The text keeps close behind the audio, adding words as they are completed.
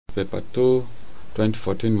Paper 2,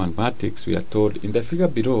 2014 Mathematics, we are told in the figure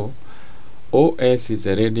below, OS is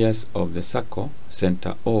the radius of the circle,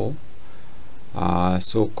 center O.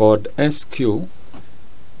 So chord SQ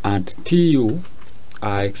and TU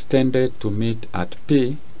are extended to meet at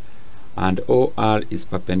P, and OR is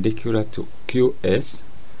perpendicular to QS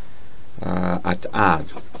at R.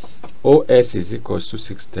 OS is equals to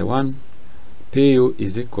 61, PU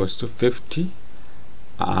is equals to 50,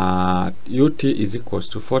 UT is equals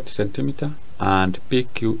to 40 centimeter, and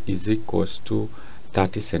PQ is equals to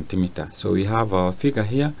 30 centimeter. So we have our figure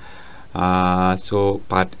here. So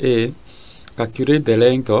part A, calculate the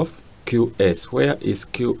length of QS. Where is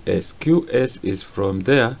QS? QS is from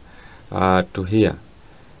there to here.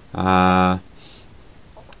 So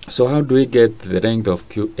how do we get the length of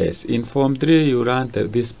QS? In form 3 you learned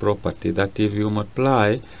this property that if you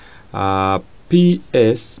multiply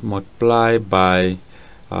PS multiplied by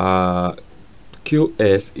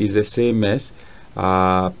QS is the same as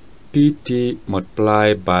PT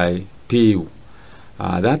multiplied by PU.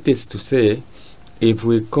 That is to say, if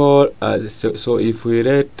we call so if we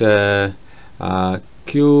write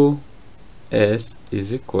QS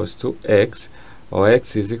is equals to X, or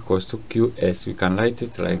X is equals to QS, we can write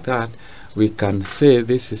it like that. We can say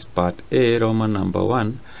this is part A, Roman number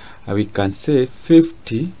 1. We can say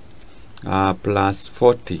 50 plus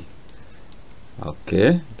 40.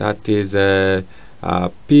 Okay, that is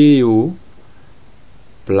PU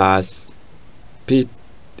plus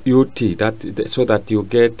PUT, so that you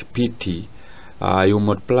get PT. You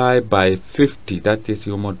multiply by 50, that is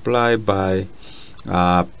you multiply by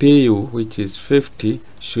PU, which is 50,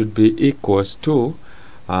 should be equals to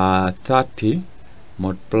 30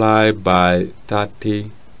 multiplied by 30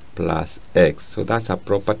 plus X. So that's a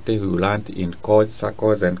property we learned in chords,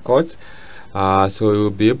 circles and chords. So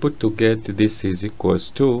you'll be able to get this is equals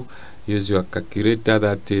to, use your calculator,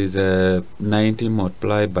 that is 90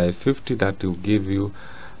 multiplied by 50, that will give you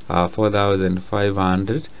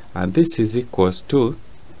 4,500, and this is equals to,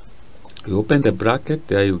 you open the bracket,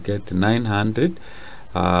 there you get 900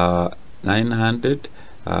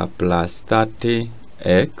 plus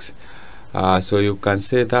 30x. So you can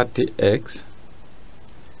say 30x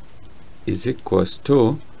is equals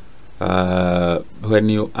to, when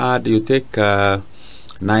you add, you take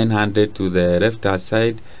 900 to the left hand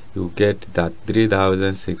side, you get that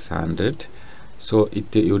 3,600. So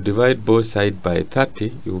you divide both sides by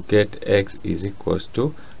 30, you get x is equals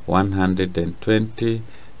to 120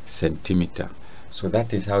 centimeter. So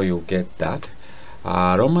that is how you get that.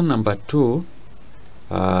 Roman number 2,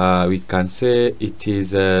 we can say it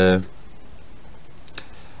is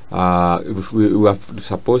we are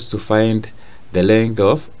supposed to find the length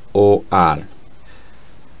of OR.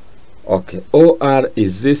 Okay, OR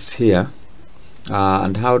is this here,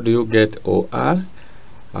 and how do you get OR?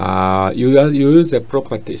 You use a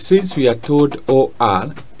property. Since we are told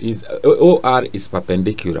OR is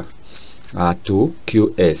perpendicular to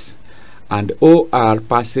QS, and OR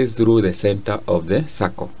passes through the center of the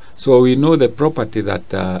circle. So we know the property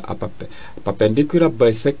that a perpendicular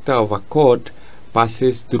bisector of a chord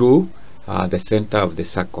passes through the center of the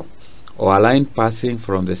circle, or a line passing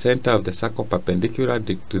from the center of the circle perpendicular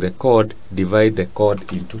to the chord divide the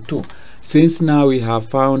chord into two. Since now we have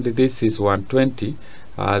found this is 120,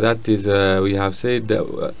 that is we have said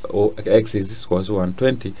X is equals to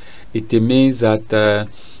 120. It means that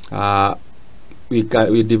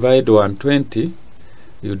we divide 120,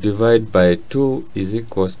 you divide by 2 is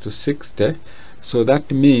equals to 60. So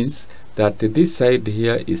that means that this side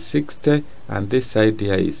here is 60 and this side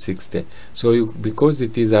here is 60. So because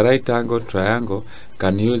it is a right angle triangle,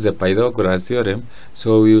 can use the Pyrograph Theorem.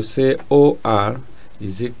 So you say OR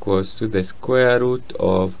is equals to the square root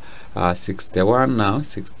of 61 now,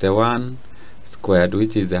 61 squared,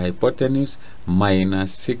 which is the hypotenuse,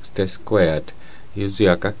 minus 60 squared. Use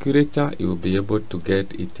your calculator, you will be able to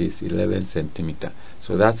get it is 11 centimeter.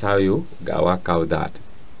 So that's how you work out that.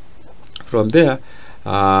 From there,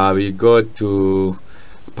 we go to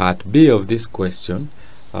part B of this question.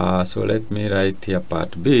 So let me write here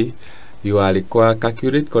part B. You are required to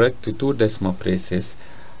calculate correct to 2 decimal places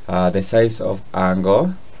the size of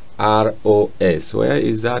angle ROS. Where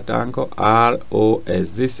is that angle?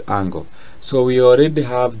 ROS, this angle. So we already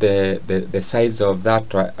have the size of that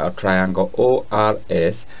triangle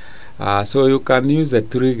ORS. So you can use the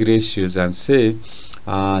Trig Ratios and say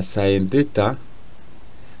sine theta.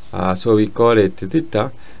 So we call it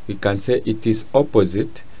theta. We can say it is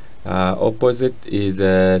opposite. Opposite is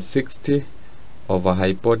 60 over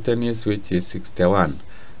hypotenuse, which is 61.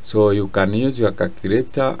 So you can use your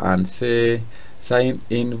calculator and say sine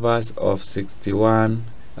inverse of 60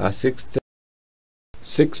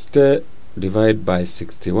 60 divided by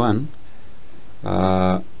 61,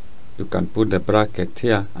 you can put the bracket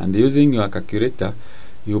here, and using your calculator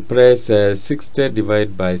you press 60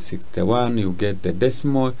 divided by 61, you get the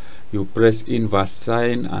decimal, you press inverse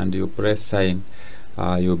sign and you press sign.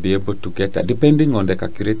 You'll be able to get, depending on the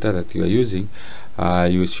calculator that you are using,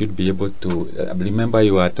 you should be able to remember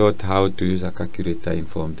you are taught how to use a calculator in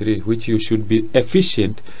Form 3, which you should be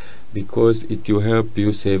efficient because it will help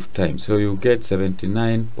you save time. So you get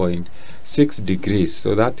 79.6 degrees.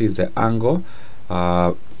 So that is the angle,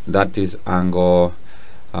 that is angle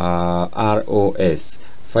ROS.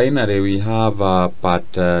 Finally, we have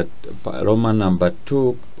part Roman number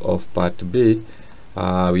 2 of part B.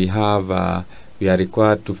 We are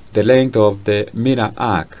required to the length of the mirror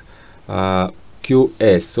arc,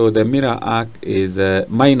 QS. So the mirror arc is a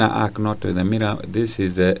minor arc, not the mirror. This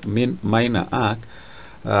is a minor arc.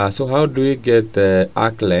 So how do we get the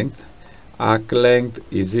arc length? Arc length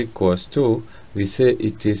is equals to, we say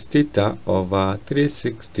it is theta over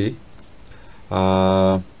 360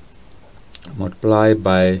 multiplied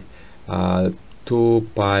by 2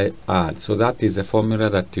 pi r. So that is the formula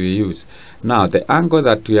that we use. Now the angle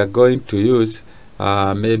that we are going to use,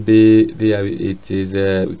 maybe there it is,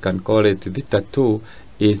 we can call it theta 2,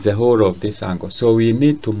 is the whole of this angle. So we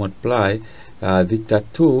need to multiply theta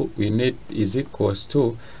 2, we need is equals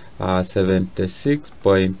to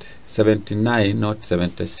 76.79, not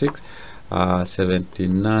 76,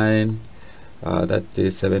 79, that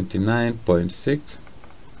is 79.6.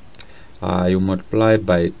 You multiply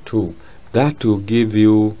by 2, that will give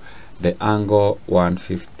you the angle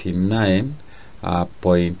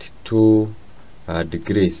 159.2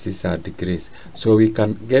 degrees. These are degrees. So we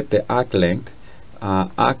can get the arc length.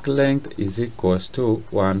 Arc length is equals to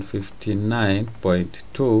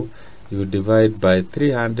 159.2. You divide by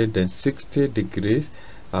 360 degrees.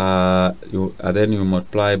 Then you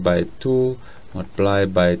multiply by 2. Multiply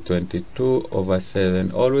by 22 over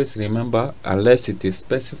 7. Always remember, unless it is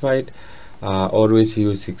specified, always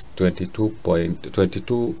use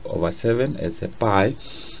 22 over 7 as a pi,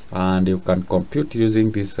 and you can compute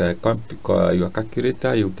using this your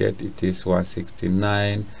calculator. You get it is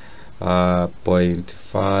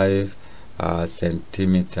 169.5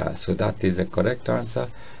 centimeters. So that is the correct answer.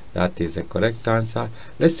 That is the correct answer.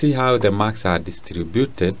 Let's see how the marks are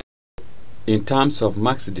distributed. In terms of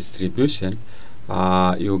marks distribution,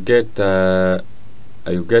 you get a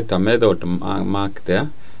method mark there,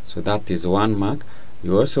 so that is 1 mark.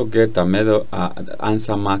 You also get a method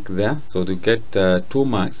answer mark there, so you get 2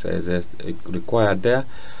 marks as required there.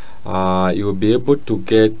 You will be able to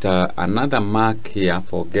get another mark here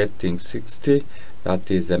for getting 60. That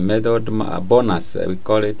is a method bonus, we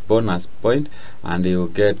call it bonus point, and you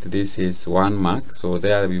get, this is 1 mark, so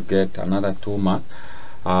there you get another 2 marks.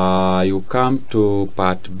 You come to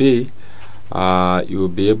part B, you will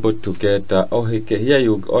be able to get here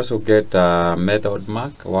you also get method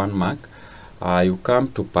mark, 1 mark. You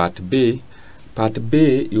come to part B. Part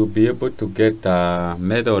B, you'll be able to get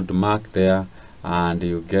method mark there, and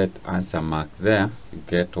you get answer mark there. You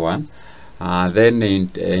get 1. Then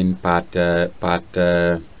in part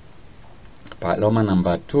Roman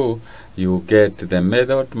number 2, you get the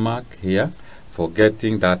method mark here for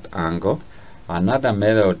getting that angle. Another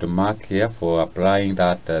method mark here for applying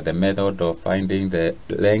that the method of finding the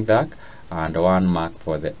length arc, and 1 mark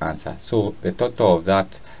for the answer. So the total of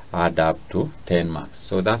that add up to 10 marks.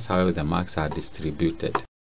 So that's how the marks are distributed.